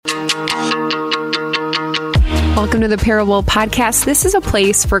Welcome to the Parable Podcast. This is a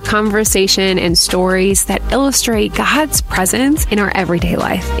place for conversation and stories that illustrate God's presence in our everyday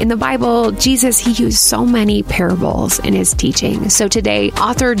life. In the Bible, Jesus, he used so many parables in his teaching. So today,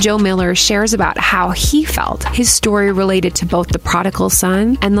 author Joe Miller shares about how he felt his story related to both the prodigal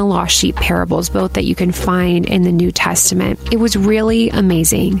son and the lost sheep parables, both that you can find in the New Testament. It was really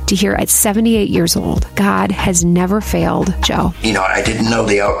amazing to hear at 78 years old, God has never failed Joe. I didn't know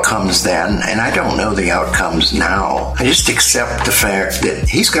the outcomes then, and I don't know the outcomes now. I just accept the fact that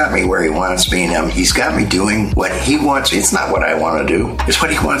he's got me where he wants me, and he's got me doing what he wants. It's not what I want to do. It's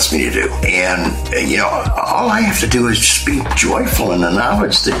what he wants me to do. And, all I have to do is just be joyful in the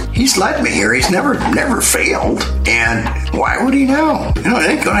knowledge that he's led me here. He's never failed. And why would he now? It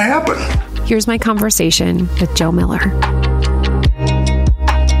ain't going to happen. Here's my conversation with Joe Miller.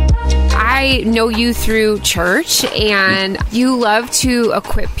 I know you through church, and you love to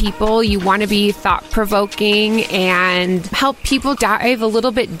equip people. You want to be thought-provoking and help people dive a little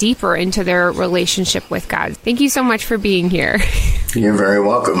bit deeper into their relationship with God. Thank you so much for being here. You're very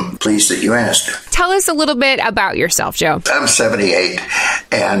welcome. Pleased that you asked. Tell us a little bit about yourself, Joe. I'm 78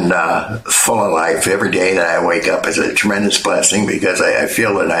 and full of life. Every day that I wake up is a tremendous blessing because I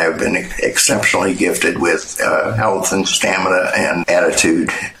feel that I have been exceptionally gifted with health and stamina and attitude.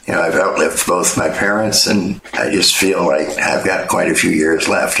 I've outlived both my parents, and I just feel like I've got quite a few years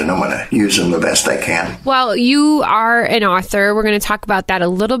left, and I'm going to use them the best I can. Well, you are an author. We're going to talk about that a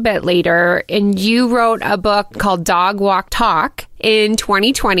little bit later. And you wrote a book called Dog Walk Talk in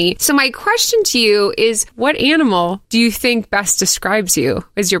 2020. So my question to you is, what animal do you think best describes you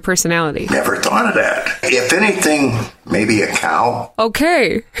as your personality? Never thought of that. If anything, maybe a cow.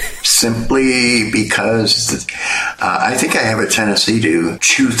 Okay. Simply because I think I have a tendency to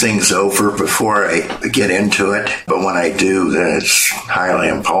chew things over before I get into it. But when I do, then it's highly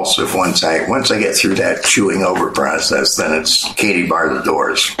impulsive. Once I get through that chewing over process, then it's Katie bar the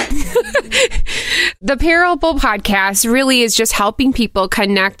doors. The Parable Podcast really is just helping people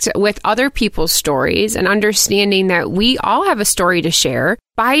connect with other people's stories and understanding that we all have a story to share.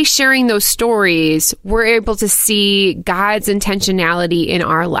 By sharing those stories, we're able to see God's intentionality in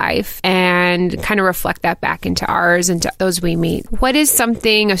our life and kind of reflect that back into ours and to those we meet. What is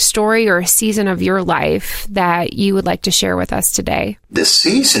something, a story or a season of your life that you would like to share with us today? The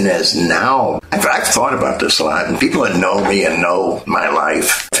season is now. I've thought about this a lot, and people that know me and know my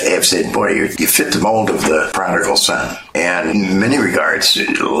life have said, boy, you fit the mold of the prodigal son. And in many regards,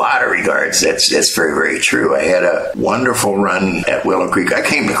 a lot of regards, that's very, very true. I had a wonderful run at Willow Creek. I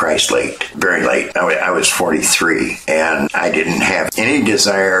came to Christ late, very late. I was 43, and I didn't have any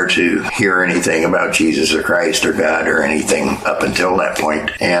desire to hear anything about Jesus or Christ or God or anything up until that point.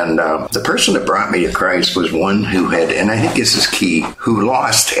 And the person that brought me to Christ was one who had, and I think this is key, who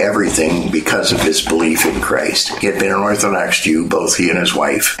lost everything because of his belief in Christ. He had been an Orthodox Jew, both he and his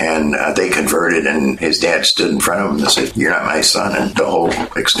wife, and they converted, and his dad stood in front of him and said, "You're not my son," and the whole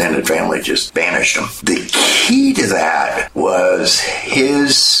extended family just banished him. The key to that was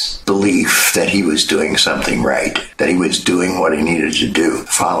his belief that he was doing something right, that he was doing what he needed to do,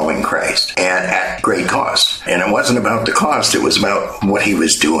 following Christ, and at great cost. And it wasn't about the cost, it was about what he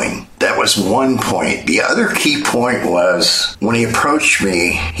was doing. That was one point. The other key point was when he approached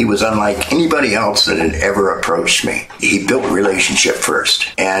me, he was unlike anybody else that had ever approached me. He built relationship first.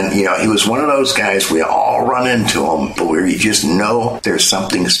 And, he was one of those guys, we all run into him, but where you just know there's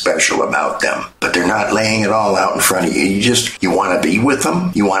something special about them. But they're not laying it all out in front of you. You want to be with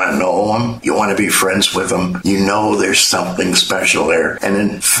them. You want to know them. You want to be friends with them. You know there's something special there. And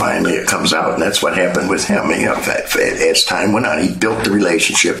then finally it comes out. And that's what happened with him. As time went on, he built the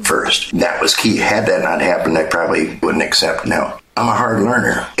relationship first. That was key. Had that not happened, I probably wouldn't accept now. I'm a hard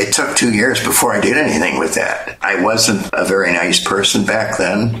learner. It took 2 years before I did anything with that. I wasn't a very nice person back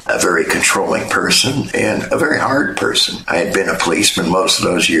then, a very controlling person, and a very hard person. I had been a policeman most of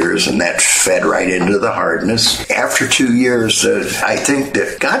those years, and that fed right into the hardness. After 2 years, I think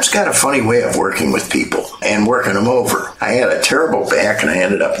that God's got a funny way of working with people and working them over. I had a terrible back, and I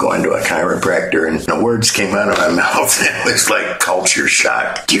ended up going to a chiropractor, and the words came out of my mouth, and it was like culture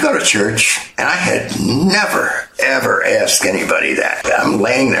shock. Do you go to church? And I had never, ever asked anybody that. I'm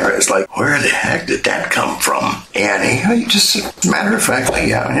laying there, it's like, where the heck did that come from? And he just, matter of fact,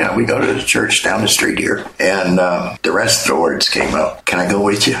 we go to the church down the street here. And the rest of the words came out. Can I go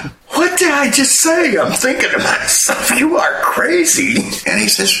with you? what did I just say? I'm thinking to myself, you are crazy. And he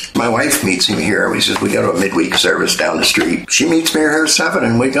says, my wife meets him here. He says, we go to a midweek service down the street. She meets me here at 7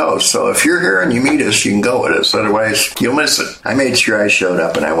 and we go. So if you're here and you meet us, you can go with us. Otherwise, you'll miss it. I made sure I showed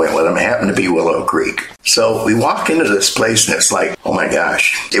up and I went with him. It happened to be Willow Creek. So we walk into this place and it's like, oh my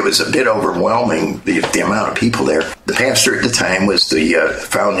gosh, it was a bit overwhelming, the amount of people there. The pastor at the time was the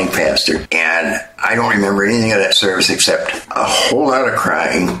founding pastor, and I don't remember anything of that service except a whole lot of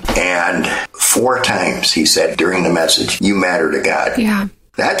crying, and 4 times he said during the message, you matter to God. Yeah.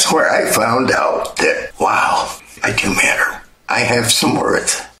 That's where I found out that, wow, I do matter. I have some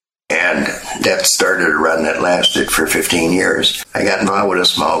worth. And that started a run that lasted for 15 years. I got involved with a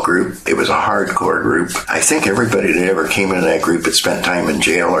small group. It was a hardcore group. I think everybody that ever came into that group had spent time in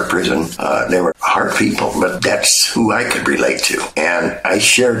jail or prison. They were hard people, but that's who I could relate to. And I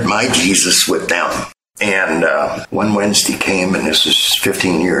shared my Jesus with them. And one Wednesday came, and this is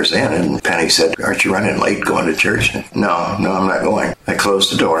 15 years in, and Penny said, aren't you running late going to church? No, I'm not going. I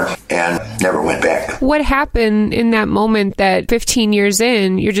closed the door and never went back. What happened in that moment that 15 years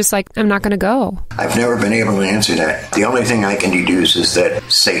in, you're just like, I'm not going to go? I've never been able to answer that. The only thing I can deduce is that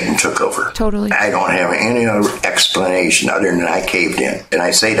Satan took over. Totally. I don't have any other explanation other than I caved in. And I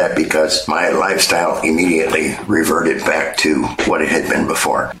say that because my lifestyle immediately reverted back to what it had been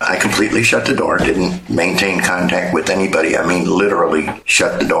before. I completely shut the door, didn't maintain contact with anybody. I mean, literally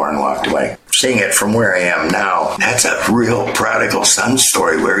shut the door and walked away. Seeing it from where I am now, that's a real prodigal son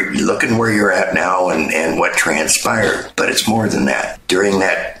story where you're looking where you're at now and what transpired. But it's more than that. During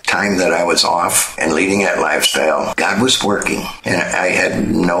that time that I was off and leading that lifestyle, God was working, and I had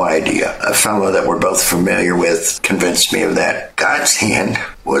no idea. A fellow that we're both familiar with convinced me of that. God's hand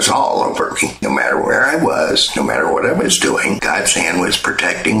was all over me. No matter where I was, no matter what I was doing, God's hand was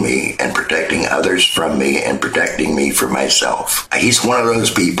protecting me and protecting others from me and protecting me for myself. He's one of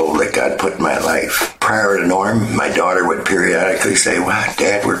those people that God put in my life. Prior to Norm, my daughter would periodically say, well,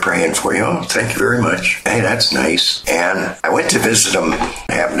 Dad, we're praying for you. Oh, thank you very much. Hey, that's nice. And I went to visit him.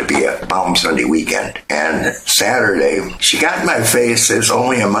 It happened to be a Palm Sunday weekend. And Saturday, she got in my face as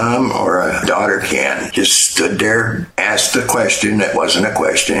only a mom or a daughter can. Just stood there, asked a question that wasn't a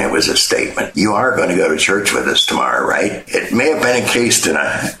question. It was a statement. You are going to go to church with us tomorrow, right? It may have been encased in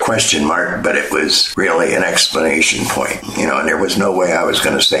a question mark, but it was really an exclamation point, and there was no way I was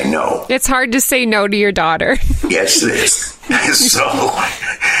going to say no. It's hard to say no to your daughter. Yes, it is.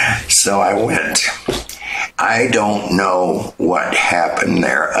 So I went. I don't know what happened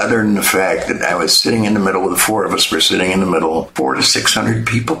there other than the fact that I was sitting in the middle. The 4 of us were sitting in the middle. 400 to 600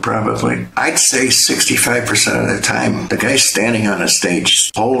 people probably. I'd say 65% of the time, the guy's standing on a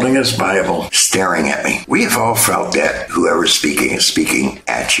stage, holding his Bible, staring at me. We have all felt that whoever's speaking is speaking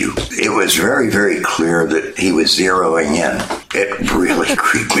at you. It was very, very clear that he was zeroing in. It really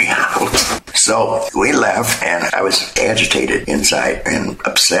creeped me out. So we left, and I was agitated inside and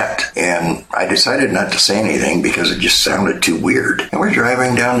upset. And I decided not to say anything because it just sounded too weird. And we're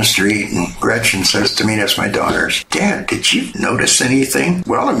driving down the street, and Gretchen says to me, that's my daughter's, Dad, did you notice anything?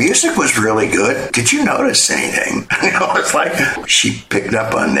 Well, the music was really good. Did you notice anything? It's like she picked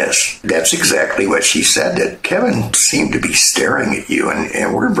up on this. That's exactly what she said, that Kevin seemed to be staring at you,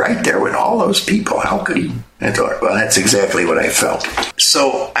 and we're right there with all those people. How could he? I thought, well, that's exactly what I felt.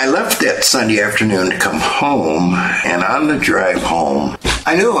 So I left that Sunday afternoon to come home, and on the drive home,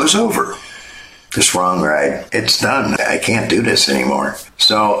 I knew it was over. This wrong ride. It's done. I can't do this anymore.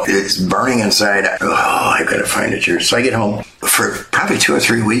 So it's burning inside. Oh, I've got to find a church. So I get home. For probably 2 or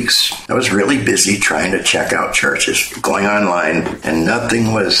 3 weeks, I was really busy trying to check out churches, going online, and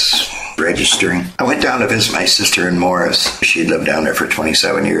nothing was registering. I went down to visit my sister in Morris. She'd lived down there for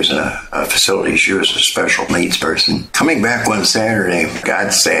 27 years in a facility. She was a special needs person. Coming back one Saturday,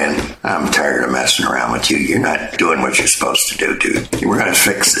 God's saying, I'm tired of messing around with you. You're not doing what you're supposed to do, dude. We're going to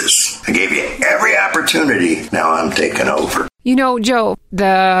fix this. I gave you every opportunity. Now I'm taking over. Joe,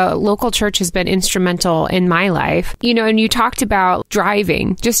 the local church has been instrumental in my life. And you talked about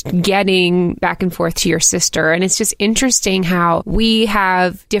driving, just getting back and forth to your sister. And it's just interesting how we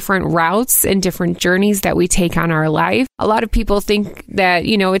have different routes and different journeys that we take on our life. A lot of people think that,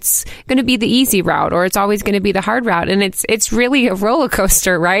 it's going to be the easy route or it's always going to be the hard route. And it's really a roller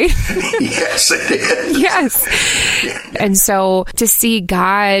coaster, right? Yes, it is. Yes. And so to see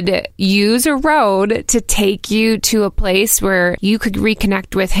God use a road to take you to a place where where you could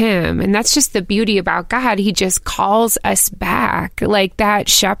reconnect with him. And that's just the beauty about God. He just calls us back. Like that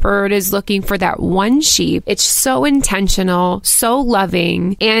shepherd is looking for that one sheep. It's so intentional, so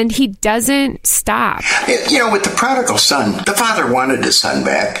loving, and he doesn't stop. With the prodigal son, the father wanted his son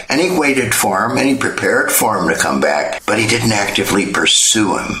back, and he waited for him, and he prepared for him to come back, but he didn't actively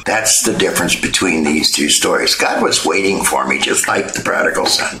pursue him. That's the difference between these two stories. God was waiting for me, just like the prodigal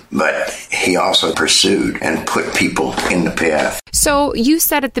son, but he also pursued and put people in the path. So you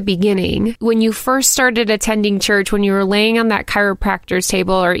said at the beginning, when you first started attending church, when you were laying on that chiropractor's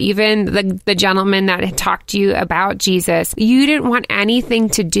table, or even the gentleman that had talked to you about Jesus, you didn't want anything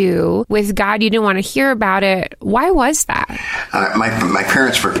to do with God. You didn't want to hear about it. Why was that? My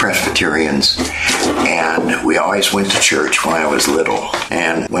parents were Presbyterians, and we always went to church when I was little.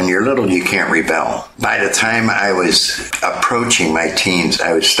 And when you're little, you can't rebel. By the time I was approaching my teens,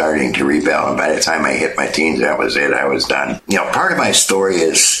 I was starting to rebel. And by the time I hit my teens, that was it. I was done. Part of my story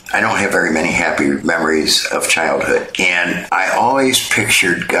is I don't have very many happy memories of childhood. And I always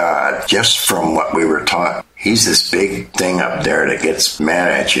pictured God, just from what we were taught, he's this big thing up there that gets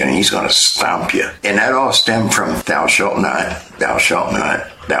mad at you and he's going to stomp you. And that all stemmed from thou shalt not, thou shalt not,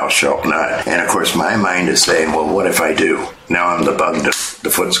 thou shalt not. And of course, my mind is saying, well, what if I do? Now I'm the bug that the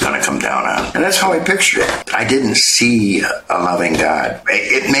foot's going to come down on. And that's how I pictured it. I didn't see a loving God.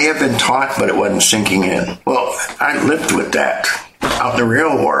 It may have been taught, but it wasn't sinking in. Well, I lived with that out in the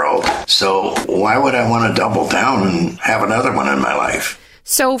real world. So why would I want to double down and have another one in my life?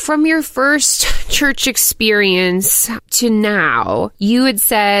 So from your first church experience to now, you had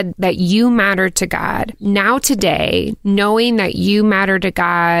said that you matter to God. Now today, knowing that you matter to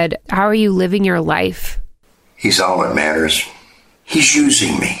God, how are you living your life? He's all that matters. He's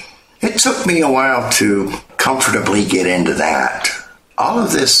using me. It took me a while to comfortably get into that. All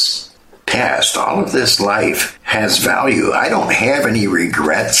of this past, all of this life has value. I don't have any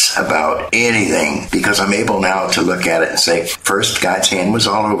regrets about anything because I'm able now to look at it and say, first, God's hand was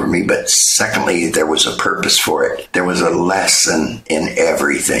all over me, but secondly, there was a purpose for it. There was a lesson in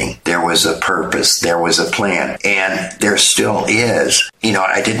everything. There was a purpose. There was a plan. And there still is.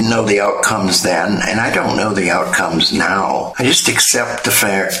 I didn't know the outcomes then, and I don't know the outcomes now. I just accept the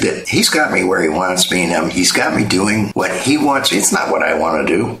fact that he's got me where he wants me, and he's got me doing what he wants. It's not what I want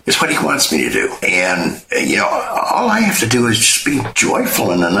to do. It's what he wants me to do. And, all I have to do is just be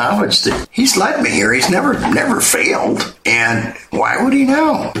joyful in the knowledge that he's led me here. He's never failed. And why would he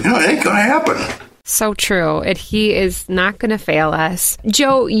now? It ain't going to happen. So true. He is not going to fail us.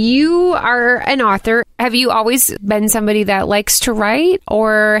 Joe, you are an author. Have you always been somebody that likes to write,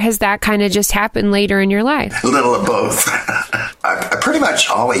 or has that kind of just happened later in your life? A little of both. I pretty much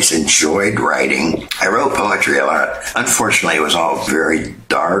always enjoyed writing. I wrote poetry a lot. Unfortunately, it was all very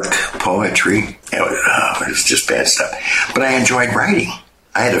dark poetry. It was just bad stuff. But I enjoyed writing.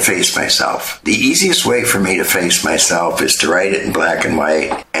 I had to face myself. The easiest way for me to face myself is to write it in black and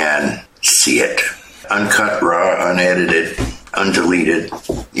white and see it. Uncut, raw, unedited, undeleted,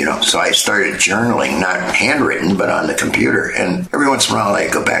 so I started journaling, not handwritten, but on the computer. And every once in a while, I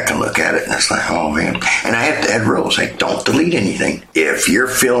go back and look at it, and it's like, oh, man. And I had rules. Like, don't delete anything. If you're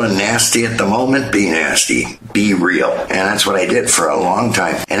feeling nasty at the moment, be nasty. Be real. And that's what I did for a long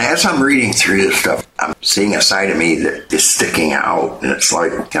time. And as I'm reading through this stuff, I'm seeing a side of me that is sticking out. And it's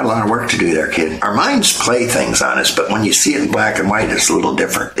like, got a lot of work to do there, kid. Our minds play things on us, but when you see it in black and white, it's a little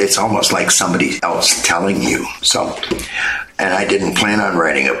different. It's almost like somebody else telling you. And I didn't plan on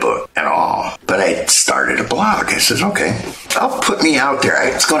writing a book at all, but I started a blog. I said, okay, I'll put me out there.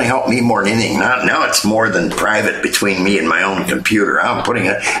 It's going to help me more than anything. Now it's more than private between me and my own computer. I'm putting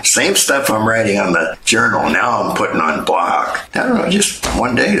the same stuff I'm writing on the journal. Now I'm putting on blog. I don't know, just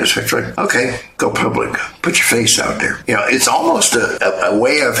one day, it's like, okay, go public. Put your face out there. It's almost a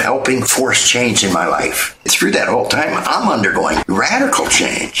way of helping force change in my life. Through that whole time, I'm undergoing radical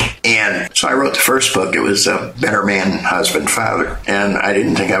change. And so I wrote the first book. It was A Better Man, Husband, Father. And I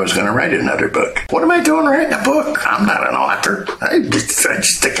didn't think I was going to write another book. What am I doing writing a book? I'm not an author. I'm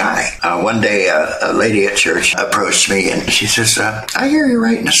just a guy. One day, a lady at church approached me and she says, I hear you're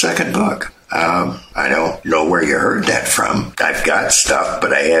writing a second book. I don't know where you heard that from. I've got stuff,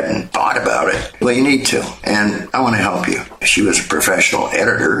 but I hadn't thought about it. Well, you need to, and I want to help you. She was a professional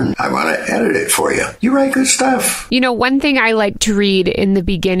editor, and I want to edit it for you. You write good stuff. One thing I like to read in the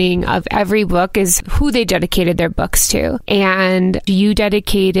beginning of every book is who they dedicated their books to. And you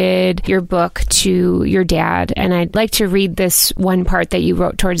dedicated your book to your dad. And I'd like to read this one part that you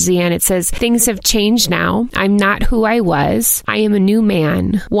wrote towards the end. It says, "Things have changed now. I'm not who I was. I am a new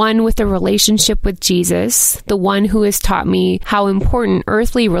man, one with a relationship with Jesus, the one who has taught me how important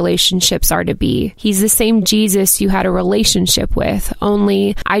earthly relationships are to be. He's the same Jesus you had a relationship with,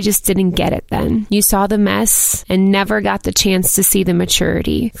 only I just didn't get it then. You saw the mess and never got the chance to see the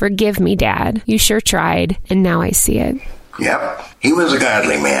maturity. Forgive me, Dad. You sure tried, and now I see it. Yep, he was a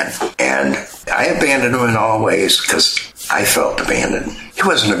godly man, and I abandoned him in all ways because I felt abandoned. He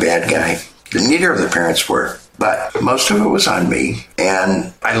wasn't a bad guy. Neither of the parents were, but most of it was on me,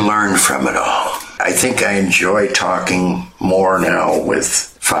 and I learned from it all. I think I enjoy talking more now with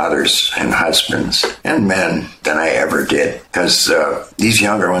fathers and husbands and men than I ever did, because these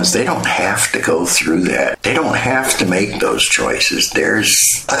younger ones, they don't have to go through that. They don't have to make those choices.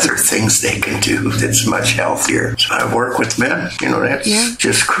 There's other things they can do that's much healthier. So I work with men. That's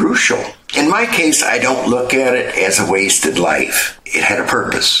just crucial. In my case, I don't look at it as a wasted life. It had a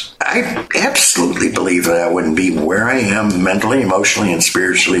purpose. I absolutely believe that I wouldn't be where I am mentally, emotionally, and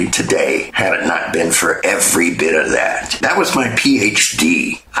spiritually today had it not been for every bit of that. That was my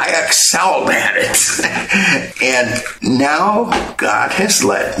PhD. I excelled at it. And now God has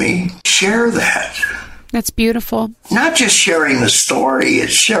let me share that. That's beautiful. Not just sharing the story,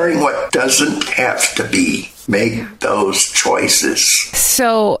 it's sharing what doesn't have to be. Make those choices.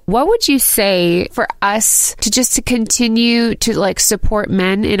 So what would you say for us to continue to support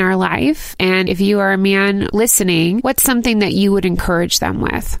men in our life? And if you are a man listening, what's something that you would encourage them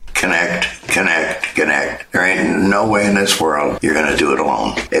with? Connect. There ain't no way in this world you're going to do it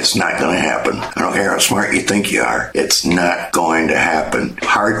alone. It's not going to happen. I don't care how smart you think you are. It's not going to happen.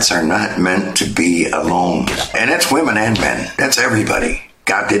 Hearts are not meant to be alone. And that's women and men. That's everybody.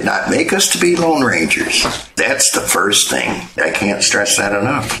 God did not make us to be lone rangers. That's the first thing. I can't stress that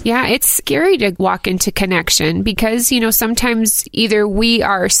enough. Yeah, it's scary to walk into connection because, sometimes either we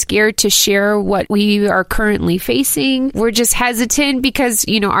are scared to share what we are currently facing. We're just hesitant because,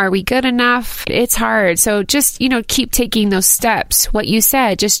 are we good enough? It's hard. So just, keep taking those steps. What you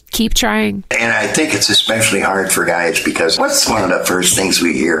said, just keep trying. And I think it's especially hard for guys because what's one of the first things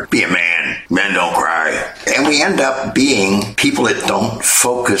we hear? Be a man. Men don't cry. And we end up being people that don't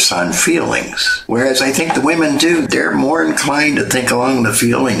focus on feelings. Whereas I think the women do. They're more inclined to think along the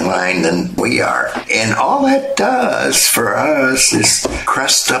feeling line than we are. And all that does for us is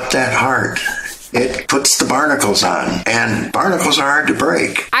crust up that heart. It puts the barnacles on, and barnacles are hard to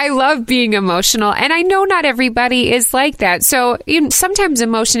break. I love being emotional, and I know not everybody is like that. So sometimes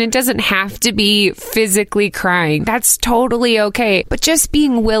emotion, it doesn't have to be physically crying. That's totally okay. But just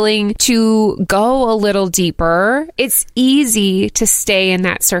being willing to go a little deeper, it's easy to stay in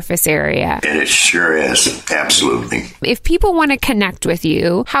that surface area. And it sure is. Absolutely. If people want to connect with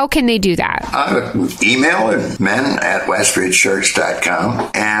you, how can they do that? Email at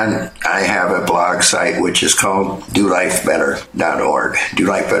men@westridgechurch.com, and I have a blog site which is called DoLifeBetter.org,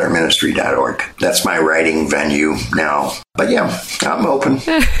 DoLifeBetterMinistry.org. That's my writing venue now. But yeah, I'm open.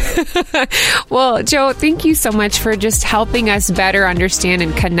 Well, Joe, thank you so much for just helping us better understand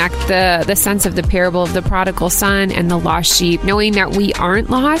and connect the sense of the parable of the prodigal son and the lost sheep, knowing that we aren't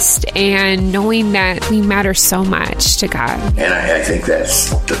lost and knowing that we matter so much to God. And I think that's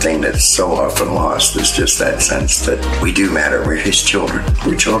the thing that's so often lost is just that sense that we do matter. We're His children.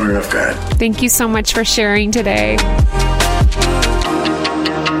 We're children of God. Thank you so much for sharing today.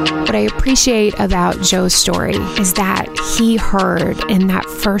 What I appreciate about Joe's story is that he heard in that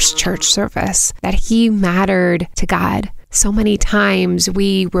first church service that he mattered to God. So many times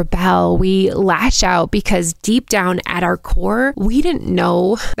we rebel, we lash out because deep down at our core, we didn't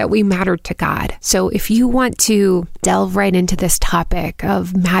know that we mattered to God. So if you want to delve right into this topic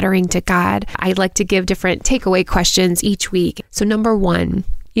of mattering to God, I'd like to give different takeaway questions each week. So number one,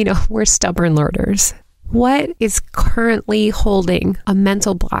 we're stubborn learners. What is currently holding a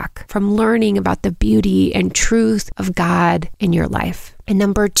mental block from learning about the beauty and truth of God in your life? And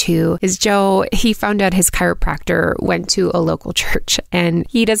number two is Joe, he found out his chiropractor went to a local church and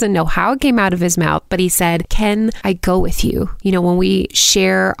he doesn't know how it came out of his mouth, but he said, "Can I go with you?" When we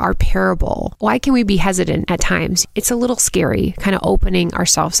share our parable, why can we be hesitant at times? It's a little scary, kind of opening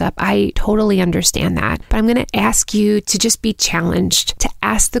ourselves up. I totally understand that. But I'm going to ask you to just be challenged to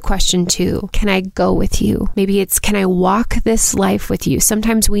ask the question too, can I go with you? Maybe it's, can I walk this life with you?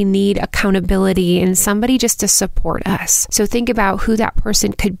 Sometimes we need accountability and somebody just to support us. So think about who that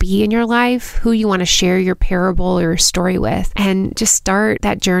person could be in your life, who you want to share your parable or story with, and just start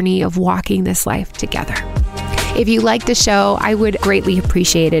that journey of walking this life together. If you like the show, I would greatly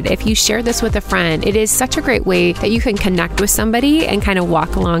appreciate it if you share this with a friend. It is such a great way that you can connect with somebody and kind of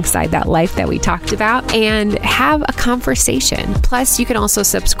walk alongside that life that we talked about and have a conversation. Plus, you can also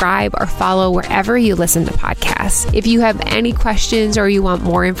subscribe or follow wherever you listen to podcasts. If you have any questions or you want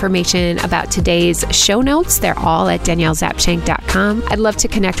more information about today's show notes, they're all at daniellezapshank.com. I'd love to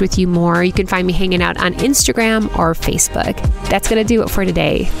connect with you more. You can find me hanging out on Instagram or Facebook. That's going to do it for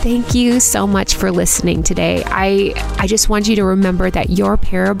today. Thank you so much for listening today. I just want you to remember that your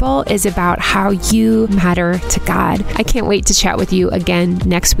parable is about how you matter to God. I can't wait to chat with you again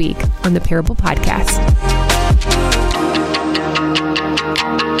next week on the Parable Podcast.